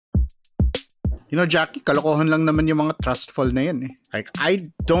You know, Jackie, kalokohan lang naman yung mga trust fall na yan eh. Like, I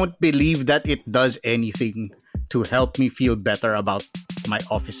don't believe that it does anything to help me feel better about my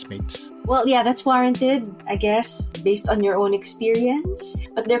office mates. Well, yeah, that's warranted, I guess, based on your own experience.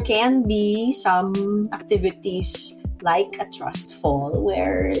 But there can be some activities like a trust fall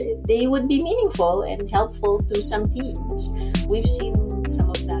where they would be meaningful and helpful to some teams. We've seen some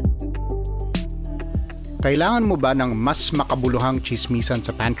of that too. Kailangan mo ba ng mas makabuluhang chismisan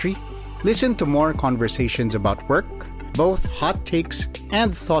sa pantry? Listen to more conversations about work, both hot takes and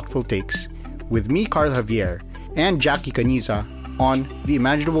thoughtful takes, with me, Carl Javier, and Jackie Caniza on The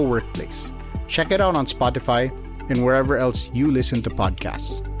Imaginable Workplace. Check it out on Spotify and wherever else you listen to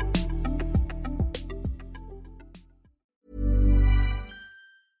podcasts.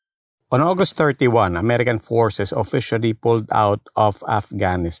 On August 31, American forces officially pulled out of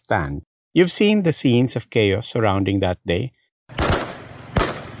Afghanistan. You've seen the scenes of chaos surrounding that day.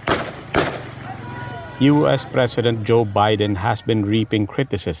 U.S. President Joe Biden has been reaping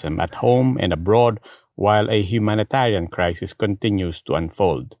criticism at home and abroad while a humanitarian crisis continues to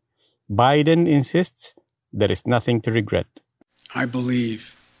unfold. Biden insists there is nothing to regret. I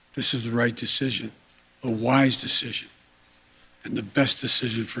believe this is the right decision, a wise decision, and the best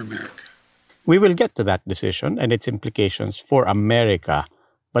decision for America. We will get to that decision and its implications for America.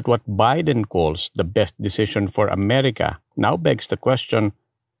 But what Biden calls the best decision for America now begs the question,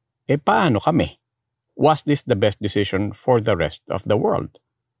 paano kami? Was this the best decision for the rest of the world?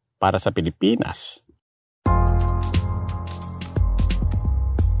 Para sa Pilipinas?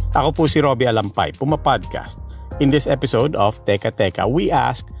 Ako po si Robbie Alampay, Puma Podcast. In this episode of Teka Teka, we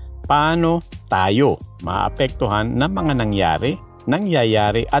ask, paano tayo maapektuhan ng mga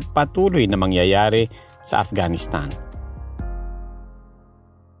nangyayari at patuloy na mangyayari sa Afghanistan?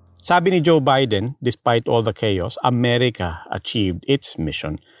 Sabi ni Joe Biden, despite all the chaos, America achieved its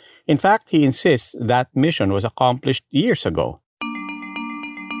mission. In fact, he insists that mission was accomplished years ago.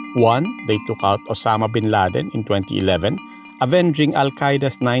 1. They took out Osama bin Laden in 2011, avenging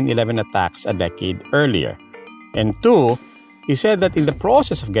Al-Qaeda's 9/11 attacks a decade earlier. And 2, he said that in the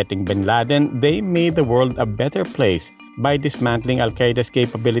process of getting bin Laden, they made the world a better place by dismantling Al-Qaeda's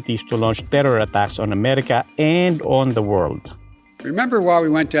capabilities to launch terror attacks on America and on the world. Remember why we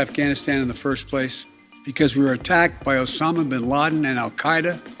went to Afghanistan in the first place? Because we were attacked by Osama bin Laden and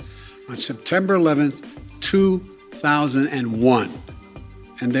Al-Qaeda on September 11th, 2001.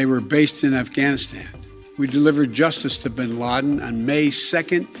 And they were based in Afghanistan. We delivered justice to bin Laden on May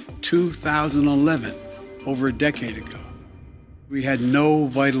 2nd, 2011, over a decade ago. We had no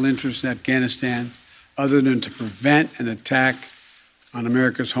vital interest in Afghanistan other than to prevent an attack on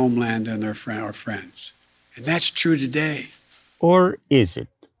America's homeland and our friends. And that's true today. Or is it?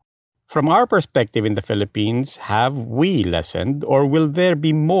 From our perspective in the Philippines, have we lessened or will there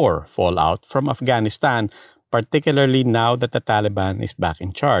be more fallout from Afghanistan, particularly now that the Taliban is back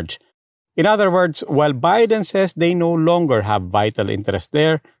in charge? In other words, while Biden says they no longer have vital interest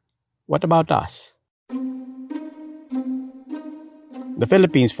there, what about us? The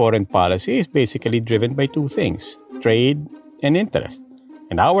Philippines' foreign policy is basically driven by two things, trade and interest.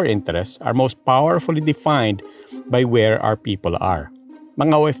 And our interests are most powerfully defined by where our people are.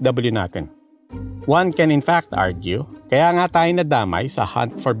 Mga OFW natin. One can in fact argue, kaya nga tayo nadamay sa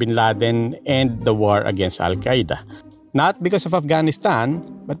hunt for bin Laden and the war against Al-Qaeda. Not because of Afghanistan,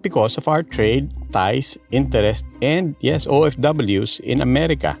 but because of our trade, ties, interest, and yes, OFWs in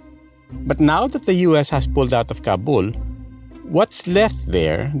America. But now that the US has pulled out of Kabul, what's left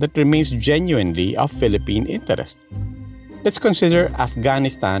there that remains genuinely of Philippine interest? Let's consider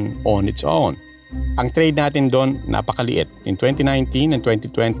Afghanistan on its own. Ang trade natin doon napakaliit. In 2019 and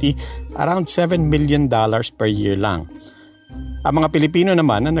 2020, around $7 million per year lang. Ang mga Pilipino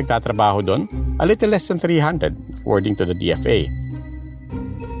naman na nagtatrabaho doon, a little less than 300, according to the DFA.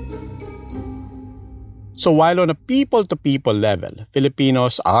 So while on a people-to-people level,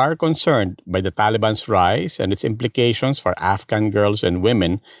 Filipinos are concerned by the Taliban's rise and its implications for Afghan girls and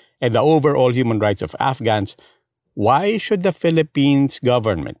women and the overall human rights of Afghans, why should the Philippines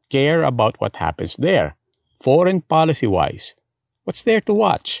government care about what happens there? Foreign policy-wise, what's there to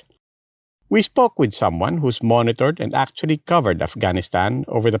watch? We spoke with someone who's monitored and actually covered Afghanistan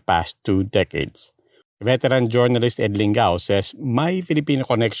over the past 2 decades. Veteran journalist Ed Lingao says may Filipino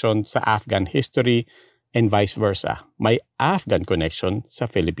connection sa Afghan history and vice versa. May Afghan connection sa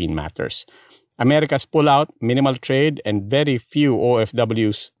Philippine matters. America's pullout, minimal trade, and very few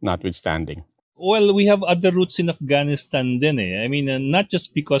OFWs notwithstanding. Well, we have other roots in Afghanistan din eh. I mean, not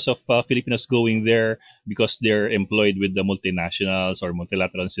just because of Filipinos going there because they're employed with the multinationals or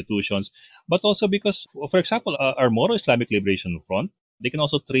multilateral institutions, but also because, for example, our Moro Islamic Liberation Front, They can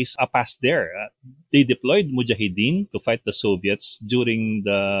also trace a past there. They deployed Mujahideen to fight the Soviets during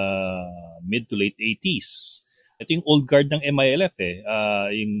the mid to late 80s. Ito yung old guard ng MILF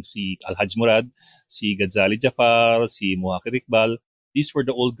yung si Al-Haj Murad, si Ghazali Jafar, si Muhaqir Iqbal. These were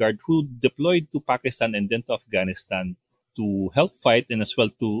the old guard who deployed to Pakistan and then to Afghanistan to help fight and as well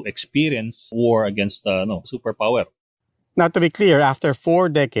to experience war against superpower. Now, to be clear, after 4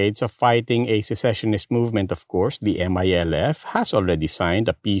 decades of fighting a secessionist movement, of course, the MILF has already signed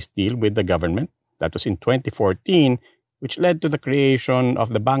a peace deal with the government. That was in 2014, which led to the creation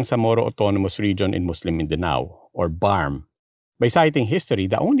of the Bangsamoro Autonomous Region in Muslim Mindanao, or BARM. By citing history,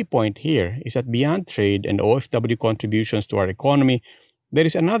 the only point here is that beyond trade and OFW contributions to our economy, there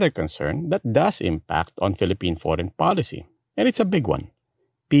is another concern that does impact on Philippine foreign policy, and it's a big one: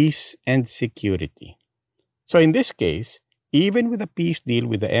 peace and security. So in this case, even with a peace deal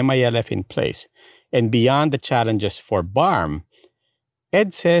with the MILF in place, and beyond the challenges for BARM,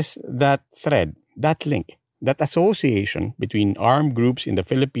 Ed says that thread, that link, that association between armed groups in the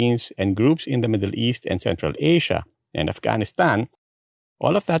Philippines and groups in the Middle East and Central Asia and Afghanistan,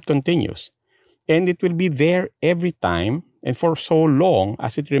 all of that continues. And it will be there every time and for so long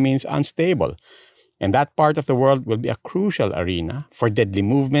as it remains unstable. And that part of the world will be a crucial arena for deadly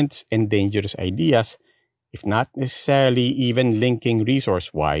movements and dangerous ideas, if not necessarily even linking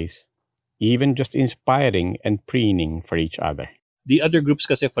resource-wise, even just inspiring and preening for each other. The other groups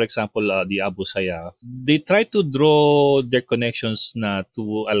kasi, for example, the Abu Sayyaf, they try to draw their connections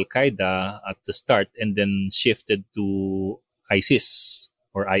to Al-Qaeda at the start and then shifted to ISIS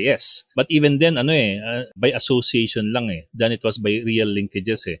or IS. But even then, by association lang than it was by real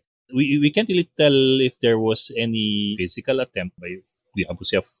linkages We can't really tell if there was any physical attempt by the Abu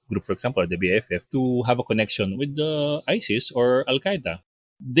Sayyaf group, for example, or the BIFF, to have a connection with the ISIS or Al-Qaeda.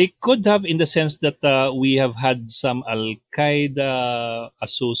 They could have, in the sense that we have had some Al-Qaeda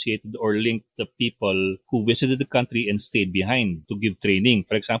associated or linked people who visited the country and stayed behind to give training.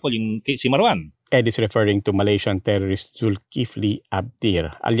 For example, si Marwan. Ed is referring to Malaysian terrorist Zulkifli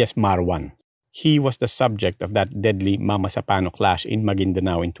Abdir, alias Marwan. He was the subject of that deadly Mama Sapano clash in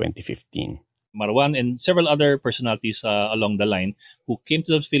Maguindanao in 2015. Marwan and several other personalities along the line who came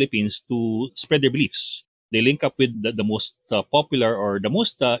to the Philippines to spread their beliefs. They link up with the most popular or the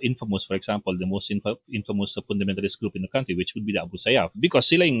most infamous, for example, the most infamous fundamentalist group in the country, which would be the Abu Sayyaf, because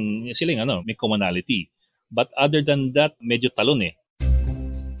sila yung may commonality. But other than that, medyo talon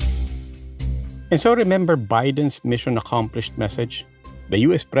And so remember Biden's mission accomplished message? The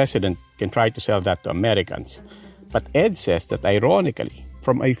US president can try to sell that to Americans. But Ed says that ironically,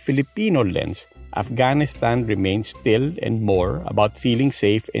 from a Filipino lens, Afghanistan remains still and more about feeling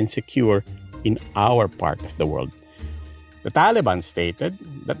safe and secure in our part of the world. The Taliban stated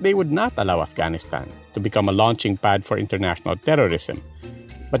that they would not allow Afghanistan to become a launching pad for international terrorism.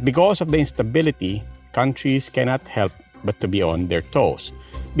 But because of the instability, countries cannot help but to be on their toes.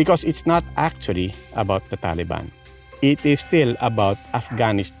 Because it's not actually about the Taliban. It is still about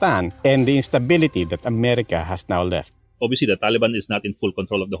Afghanistan and the instability that America has now left. Obviously, the Taliban is not in full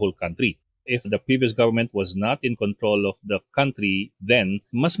control of the whole country. If the previous government was not in control of the country, then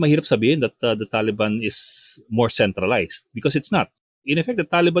mas mahirap sabihin that the Taliban is more centralized, because it's not. In effect, the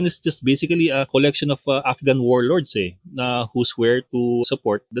Taliban is just basically a collection of Afghan warlords who swear to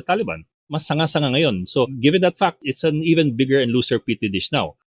support the Taliban. Mas sanga-sanga ngayon. So given that fact, it's an even bigger and looser petri dish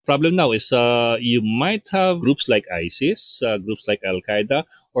now. Problem now is you might have groups like ISIS, groups like Al-Qaeda,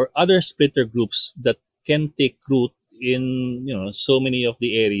 or other splitter groups that can take root in so many of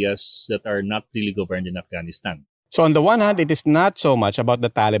the areas that are not really governed in Afghanistan. So on the one hand, it is not so much about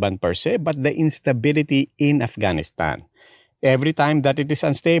the Taliban per se, but the instability in Afghanistan. Every time that it is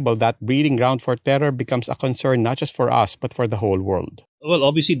unstable, that breeding ground for terror becomes a concern not just for us, but for the whole world. Well,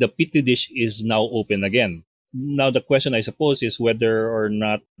 obviously, the petri dish is now open again. Now, the question, I suppose, is whether or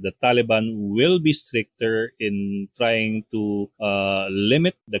not the Taliban will be stricter in trying to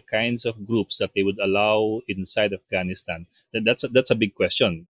limit the kinds of groups that they would allow inside Afghanistan. That's a big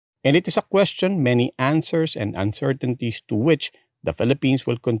question. And it is a question, many answers and uncertainties to which the Philippines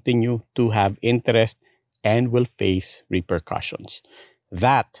will continue to have interest and will face repercussions.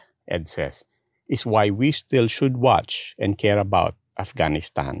 That, Ed says, is why we still should watch and care about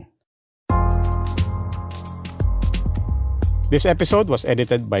Afghanistan. This episode was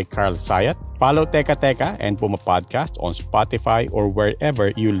edited by Carl Sayat. Follow Teka Teka and Puma Podcast on Spotify or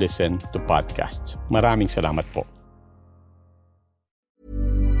wherever you listen to podcasts. Maraming salamat po.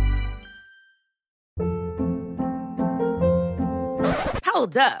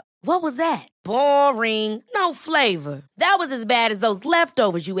 Hold up. What was that? Boring. No flavor. That was as bad as those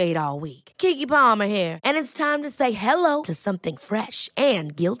leftovers you ate all week. Keke Palmer here, and it's time to say hello to something fresh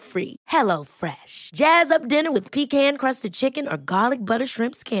and guilt-free. Hello Fresh. Jazz up dinner with pecan-crusted chicken or garlic butter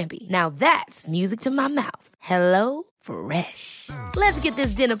shrimp scampi. Now that's music to my mouth. Hello Fresh. Let's get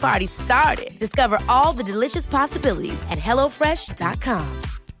this dinner party started. Discover all the delicious possibilities at HelloFresh.com.